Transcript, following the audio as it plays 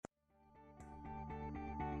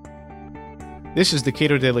This is the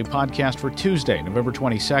Cato Daily Podcast for Tuesday, November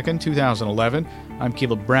 22nd, 2011. I'm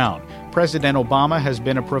Caleb Brown. President Obama has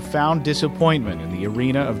been a profound disappointment in the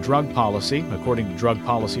arena of drug policy, according to Drug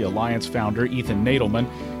Policy Alliance founder Ethan Nadelmann.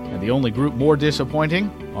 And the only group more disappointing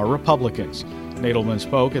are Republicans. Nadelmann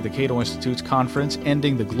spoke at the Cato Institute's conference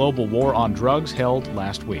Ending the Global War on Drugs held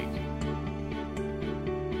last week.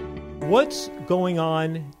 What's going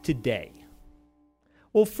on today?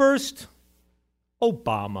 Well, first,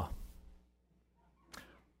 Obama.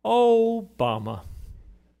 You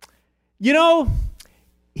know,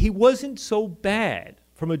 he wasn't so bad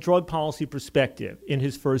from a drug policy perspective in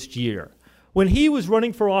his first year. When he was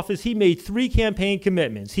running for office, he made 3 campaign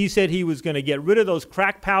commitments. He said he was going to get rid of those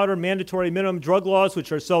crack powder mandatory minimum drug laws,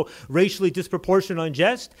 which are so racially disproportionate and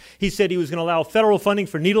unjust. He said he was going to allow federal funding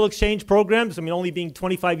for needle exchange programs, only being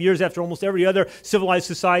 25 years after almost every other civilized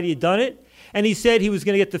society had done it. And he said he was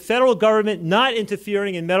going to get the federal government not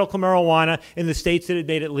interfering in medical marijuana in the states that had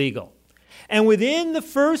made it legal. And within the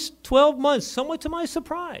first 12 months, somewhat to my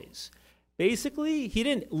surprise, basically, he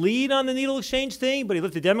didn't lead on the needle exchange thing, but he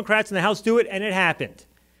let the Democrats in the House do it, and it happened.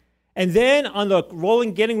 And then on the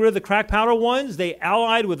getting rid of the crack powder ones, they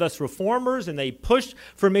allied with us reformers, and they pushed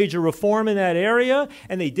for major reform in that area,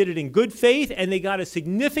 and they did it in good faith, and they got a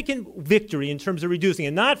significant victory in terms of reducing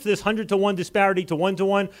it. Not for this 100-to-1 disparity to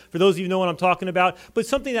 1-to-1, for those of you who know what I'm talking about, but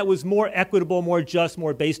something that was more equitable, more just,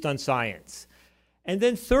 more based on science. And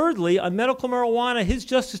then thirdly, on medical marijuana, his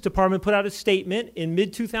Justice Department put out a statement in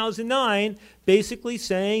mid-2009 basically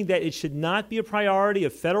saying that it should not be a priority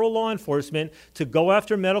of federal law enforcement to go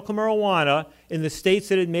after medical marijuana in the states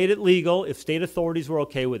that had made it legal if state authorities were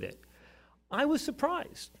okay with it. I was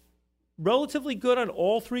surprised. Relatively good on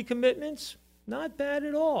all 3 commitments, not bad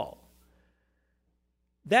at all.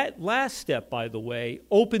 That last step, by the way,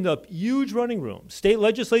 opened up huge running room. State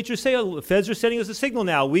legislatures say, the feds are sending us a signal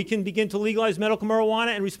now. We can begin to legalize medical marijuana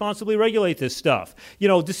and responsibly regulate this stuff.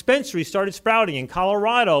 Dispensaries started sprouting in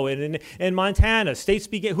Colorado and in Montana. States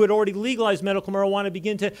who had already legalized medical marijuana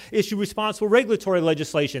begin to issue responsible regulatory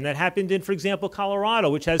legislation. That happened in, for example,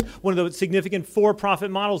 Colorado, which has one of the significant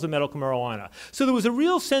for-profit models of medical marijuana. So there was a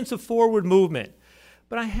real sense of forward movement.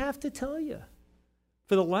 But I have to tell you,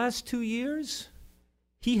 for the last 2 years,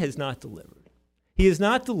 he has not delivered. He has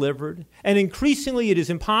not delivered, and increasingly it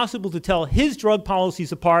is impossible to tell his drug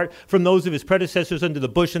policies apart from those of his predecessors under the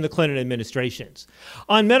Bush and the Clinton administrations.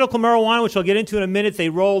 On medical marijuana, which I'll get into in a minute, they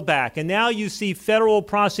rolled back, and now you see federal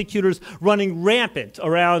prosecutors running rampant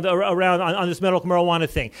around on this medical marijuana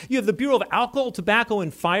thing. You have the Bureau of Alcohol, Tobacco,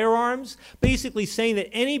 and Firearms basically saying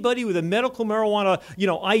that anybody with a medical marijuana,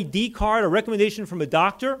 ID card, a recommendation from a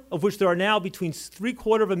doctor, of which there are now between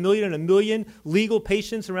 750,000 and 1 million legal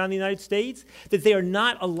patients around the United States, that they are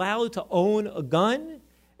not allowed to own a gun,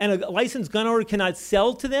 and a licensed gun owner cannot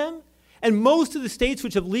sell to them. And most of the states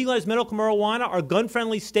which have legalized medical marijuana are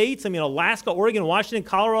gun-friendly states. Alaska, Oregon, Washington,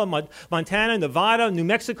 Colorado, Montana, Nevada, New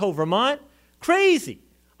Mexico, Vermont. Crazy.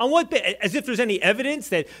 On what, as if there's any evidence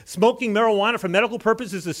that smoking marijuana for medical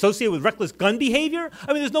purposes is associated with reckless gun behavior?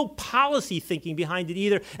 There's no policy thinking behind it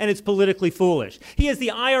either, and it's politically foolish. He has the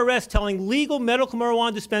IRS telling legal medical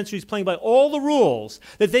marijuana dispensaries playing by all the rules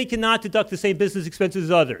that they cannot deduct the same business expenses as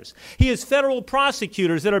others. He has federal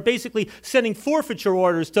prosecutors that are basically sending forfeiture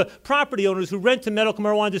orders to property owners who rent to medical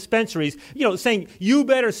marijuana dispensaries, saying, you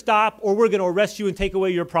better stop or we're going to arrest you and take away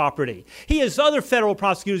your property. He has other federal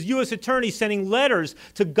prosecutors, U.S. attorneys sending letters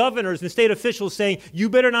to governors and state officials saying, you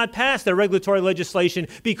better not pass that regulatory legislation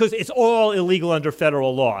because it's all illegal under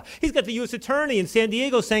federal law. He's got the U.S. attorney in San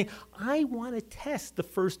Diego saying, I want to test the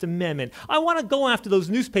First Amendment. I want to go after those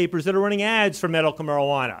newspapers that are running ads for medical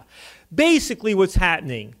marijuana. Basically, what's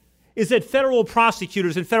happening is that federal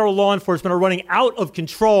prosecutors and federal law enforcement are running out of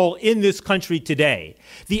control in this country today.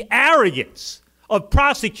 The arrogance of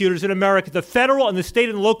prosecutors in America at the federal and the state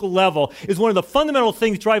and local level is one of the fundamental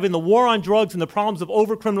things driving the war on drugs and the problems of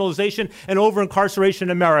over-criminalization and over-incarceration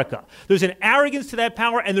in America. There's an arrogance to that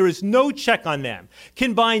power, and there is no check on them.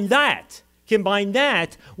 Combine that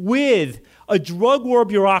with a drug war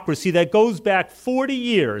bureaucracy that goes back 40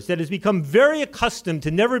 years, that has become very accustomed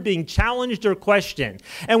to never being challenged or questioned,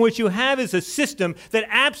 and what you have is a system that,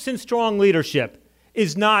 absent strong leadership,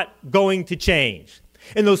 is not going to change.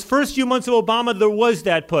 In those first few months of Obama, there was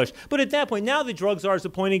that push. But at that point, now the drug czars are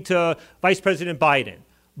pointing to Vice President Biden.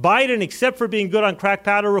 Biden, except for being good on crack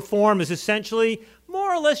powder reform, is essentially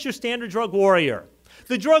more or less your standard drug warrior.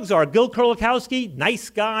 The drug czar, Gil Kurlikowski, nice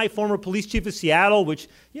guy, former police chief of Seattle, which,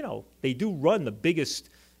 they do run the biggest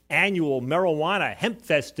annual marijuana hemp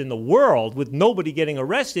fest in the world with nobody getting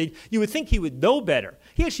arrested. You would think he would know better.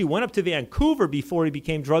 He actually went up to Vancouver before he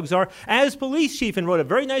became drug czar as police chief and wrote a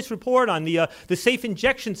very nice report on the safe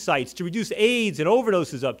injection sites to reduce AIDS and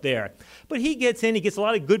overdoses up there. But he gets a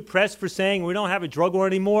lot of good press for saying we don't have a drug war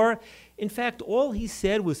anymore. In fact, all he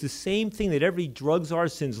said was the same thing that every drug czar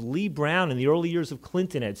since Lee Brown in the early years of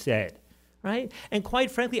Clinton had said, right? And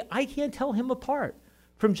quite frankly, I can't tell him apart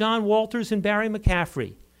from John Walters and Barry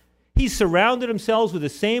McCaffrey. He surrounded himself with the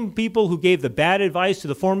same people who gave the bad advice to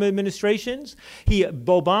the former administrations.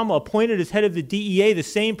 Obama appointed as head of the DEA the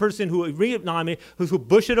same person who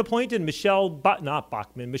Bush had appointed, Michelle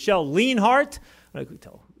Leonhart. I could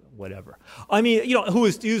tell, whatever. I mean, who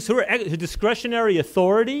used her discretionary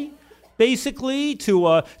authority basically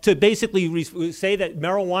to say that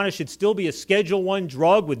marijuana should still be a Schedule I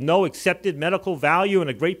drug with no accepted medical value and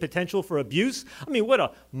a great potential for abuse. I mean, what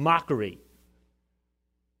a mockery.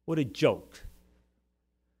 What a joke.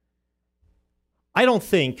 I don't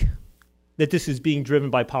think that this is being driven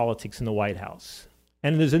by politics in the White House.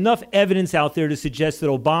 And there's enough evidence out there to suggest that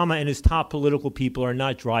Obama and his top political people are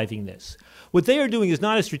not driving this. What they are doing is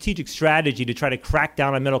not a strategic strategy to try to crack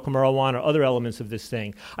down on medical marijuana or other elements of this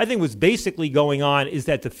thing. I think what's basically going on is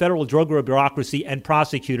that the federal drug bureaucracy and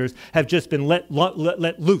prosecutors have just been let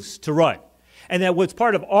loose to run. And that what's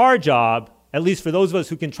part of our job, at least for those of us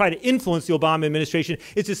who can try to influence the Obama administration,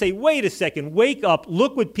 is to say, wait a second, wake up,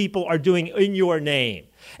 look what people are doing in your name.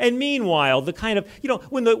 And meanwhile, the kind of,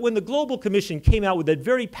 when the Global Commission came out with that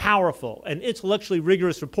very powerful and intellectually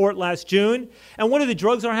rigorous report last June, and what did the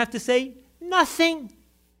drug czar have to say? Nothing.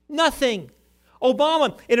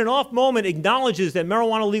 Obama, in an off moment, acknowledges that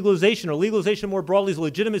marijuana legalization or legalization more broadly is a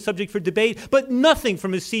legitimate subject for debate, but nothing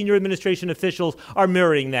from his senior administration officials are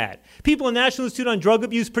mirroring that. People in the National Institute on Drug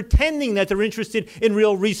Abuse pretending that they're interested in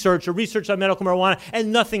real research or research on medical marijuana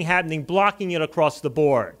and nothing happening, blocking it across the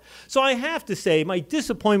board. So I have to say my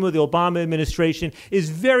disappointment with the Obama administration is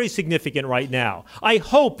very significant right now. I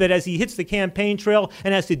hope that as he hits the campaign trail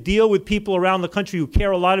and has to deal with people around the country who care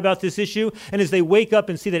a lot about this issue, and as they wake up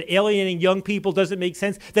and see that alienating young people doesn't make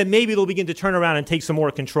sense, then maybe they'll begin to turn around and take some more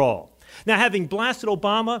control. Now, having blasted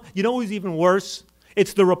Obama, you know who's even worse?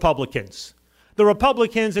 It's the Republicans. The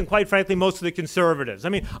Republicans and, quite frankly, most of the conservatives. I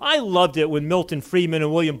mean, I loved it when Milton Friedman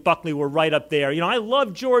and William Buckley were right up there. I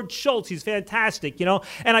love George Shultz. He's fantastic, And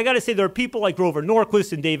I got to say, there are people like Grover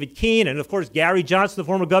Norquist and David Keene and, of course, Gary Johnson, the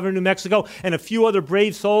former governor of New Mexico, and a few other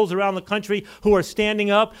brave souls around the country who are standing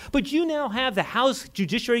up. But you now have the House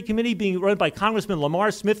Judiciary Committee being run by Congressman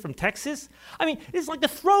Lamar Smith from Texas. I mean, it's like a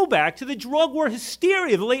throwback to the drug war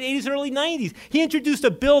hysteria of the late 80s and early 90s. He introduced a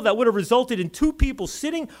bill that would have resulted in two people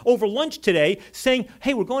sitting over lunch today saying,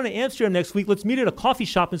 hey, we're going to Amsterdam next week, let's meet at a coffee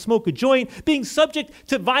shop and smoke a joint, being subject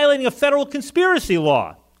to violating a federal conspiracy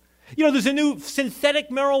law. There's a new synthetic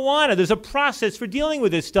marijuana. There's a process for dealing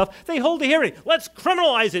with this stuff. They hold a hearing. Let's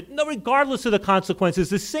criminalize it, regardless of the consequences.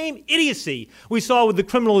 The same idiocy we saw with the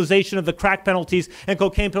criminalization of the crack penalties and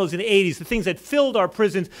cocaine penalties in the 80s, the things that filled our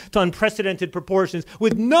prisons to unprecedented proportions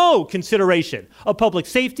with no consideration of public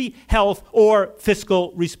safety, health, or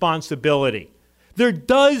fiscal responsibility. There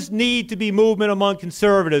does need to be movement among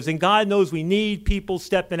conservatives, and God knows we need people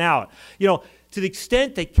stepping out. To the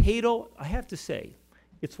extent that Cato, I have to say,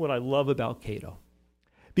 it's what I love about Cato.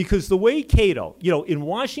 Because the way Cato, in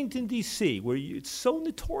Washington, D.C., where it's so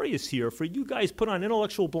notorious here for you guys put on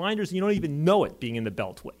intellectual blinders and you don't even know it being in the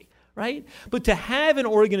Beltway, right? But to have an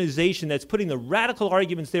organization that's putting the radical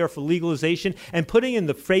arguments there for legalization and putting in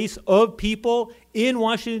the face of people in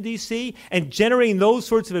Washington, D.C., and generating those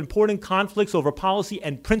sorts of important conflicts over policy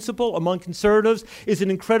and principle among conservatives is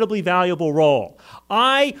an incredibly valuable role.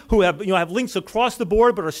 I, who have links across the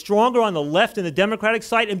board but are stronger on the left and the Democratic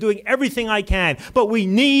side, am doing everything I can. But we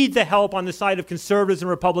need the help on the side of conservatives and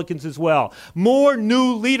Republicans as well. More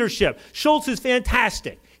new leadership. Shultz is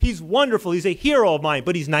fantastic. He's wonderful. He's a hero of mine,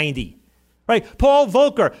 but he's 90. Right? Paul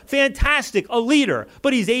Volcker, fantastic, a leader,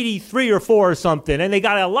 but he's 83 or 4 or something, and they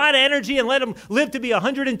got a lot of energy and let him live to be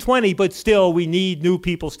 120, but still we need new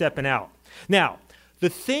people stepping out. Now, the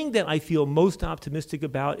thing that I feel most optimistic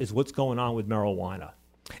about is what's going on with marijuana.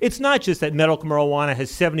 It's not just that medical marijuana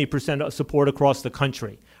has 70% support across the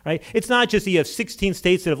country. Right? It's not just that you have 16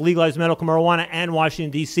 states that have legalized medical marijuana and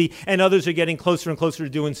Washington, D.C., and others are getting closer and closer to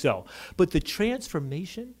doing so. But the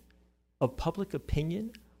transformation of public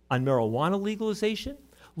opinion on marijuana legalization,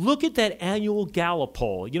 look at that annual Gallup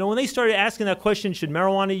poll. When they started asking that question, should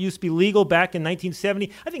marijuana use be legal back in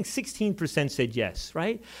 1970, I think 16% said yes,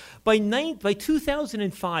 right? By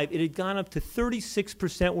 2005, it had gone up to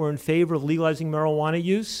 36% were in favor of legalizing marijuana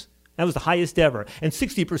use. That was the highest ever. And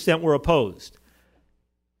 60% were opposed.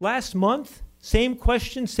 Last month, same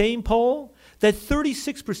question, same poll. that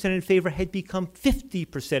 36% in favor had become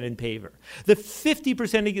 50% in favor. The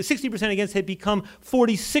 60% against had become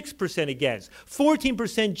 46% against.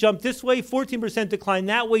 14% jumped this way, 14% declined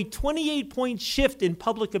that way, 28-point shift in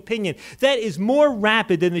public opinion. That is more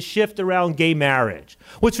rapid than the shift around gay marriage.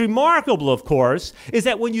 What's remarkable, of course, is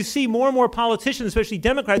that when you see more and more politicians, especially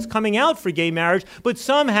Democrats, coming out for gay marriage, but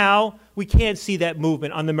somehow we can't see that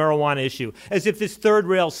movement on the marijuana issue, as if this third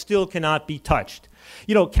rail still cannot be touched.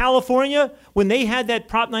 You know, California, when they had that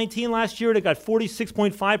Prop 19 last year, they got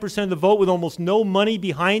 46.5% of the vote with almost no money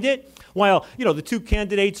behind it, while, you know, the two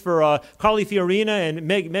candidates for Carly Fiorina and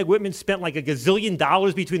Meg Whitman spent like $1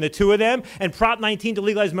 gazillion between the two of them, and Prop 19 to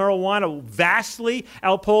legalize marijuana vastly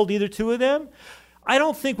outpolled either two of them. I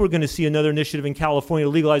don't think we're going to see another initiative in California to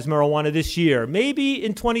legalize marijuana this year. Maybe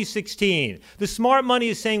in 2016. The smart money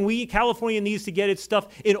is saying California needs to get its stuff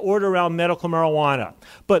in order around medical marijuana.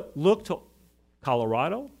 But look to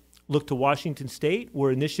Colorado, look to Washington State,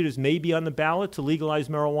 where initiatives may be on the ballot to legalize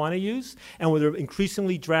marijuana use, and where they're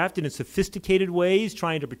increasingly drafted in sophisticated ways,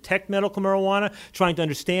 trying to protect medical marijuana, trying to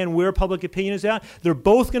understand where public opinion is at. They're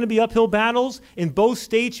both going to be uphill battles. In both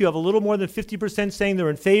states, you have a little more than 50% saying they're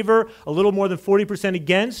in favor, a little more than 40%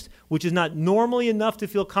 against, which is not normally enough to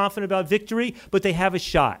feel confident about victory, but they have a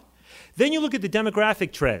shot. Then you look at the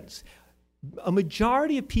demographic trends. A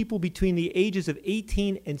majority of people between the ages of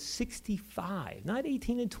 18 and 65, not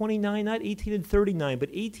 18 and 29, not 18 and 39, but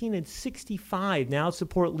 18 and 65 now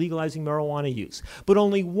support legalizing marijuana use. But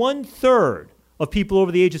only 1/3 of people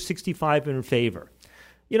over the age of 65 are in favor.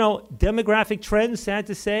 You know, demographic trends, sad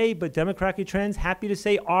to say, but demographic trends, happy to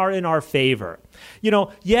say, are in our favor. You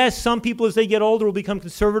know, yes, some people as they get older will become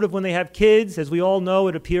conservative when they have kids. As we all know,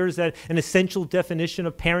 it appears that an essential definition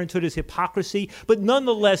of parenthood is hypocrisy. But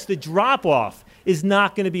nonetheless, the drop-off is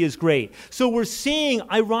not going to be as great. So we're seeing,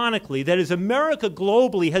 ironically, that as America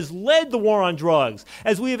globally has led the war on drugs,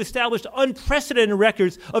 as we have established unprecedented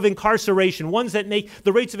records of incarceration, ones that make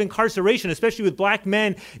the rates of incarceration, especially with black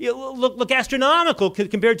men, look astronomical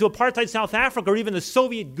compared to apartheid South Africa or even the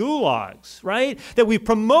Soviet gulags, right? That we've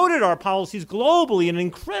promoted our policies globally in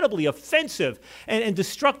incredibly offensive and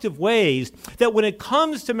destructive ways, that when it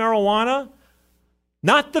comes to marijuana,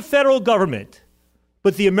 not the federal government,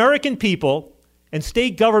 but the American people and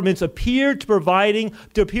state governments appear to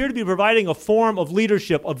be providing a form of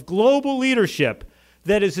leadership, of global leadership,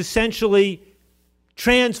 that is essentially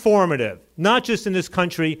transformative, not just in this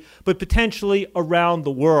country, but potentially around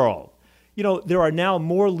the world. You know, there are now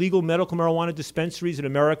more legal medical marijuana dispensaries in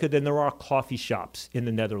America than there are coffee shops in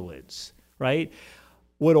the Netherlands, right?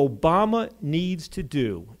 What Obama needs to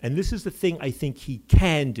do, and this is the thing I think he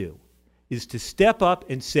can do, is to step up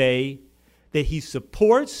and say that he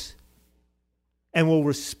supports and will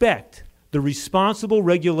respect the responsible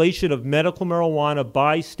regulation of medical marijuana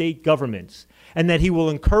by state governments, and that he will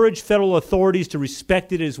encourage federal authorities to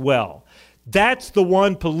respect it as well. That's the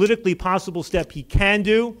one politically possible step he can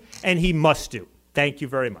do, and he must do. Thank you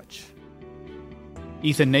very much.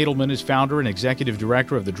 Ethan Nadelmann is founder and executive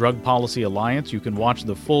director of the Drug Policy Alliance. You can watch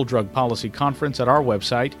the full Drug Policy Conference at our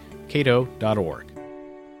website, cato.org.